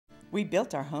We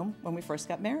built our home when we first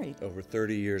got married. Over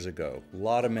 30 years ago. A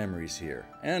lot of memories here,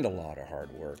 and a lot of hard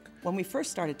work. When we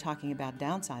first started talking about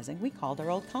downsizing, we called our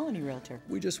old colony realtor.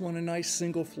 We just want a nice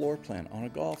single floor plan on a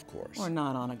golf course. Or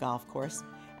not on a golf course.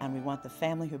 And we want the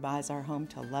family who buys our home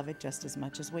to love it just as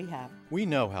much as we have. We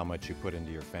know how much you put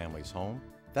into your family's home.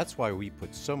 That's why we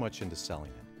put so much into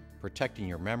selling it, protecting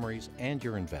your memories and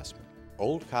your investment.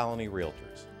 Old Colony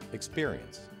Realtors.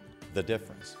 Experience the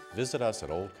difference. Visit us at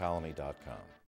oldcolony.com.